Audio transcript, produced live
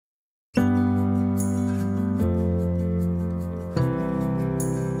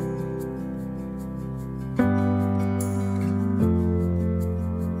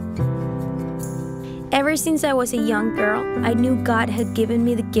Ever since I was a young girl, I knew God had given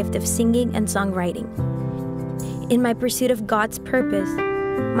me the gift of singing and songwriting. In my pursuit of God's purpose,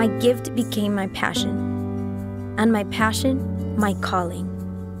 my gift became my passion, and my passion, my calling.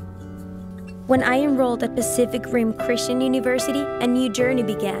 When I enrolled at Pacific Rim Christian University, a new journey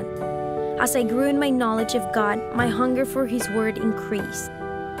began. As I grew in my knowledge of God, my hunger for His Word increased.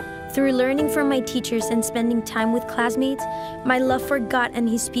 Through learning from my teachers and spending time with classmates, my love for God and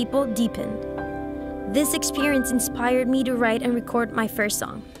His people deepened. This experience inspired me to write and record my first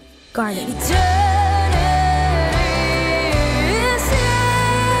song, Garden.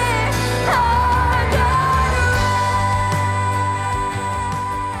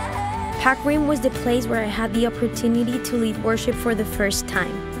 Pacrim was the place where I had the opportunity to lead worship for the first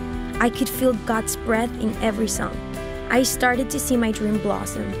time. I could feel God's breath in every song. I started to see my dream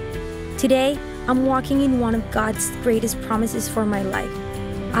blossom. Today, I'm walking in one of God's greatest promises for my life.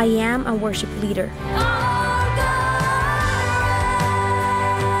 I am a worship leader.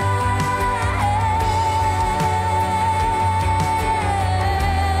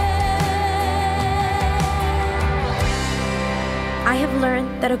 I have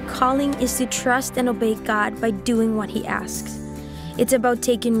learned that a calling is to trust and obey God by doing what He asks. It's about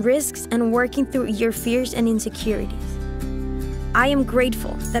taking risks and working through your fears and insecurities. I am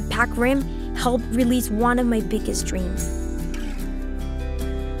grateful that Pacrim helped release one of my biggest dreams.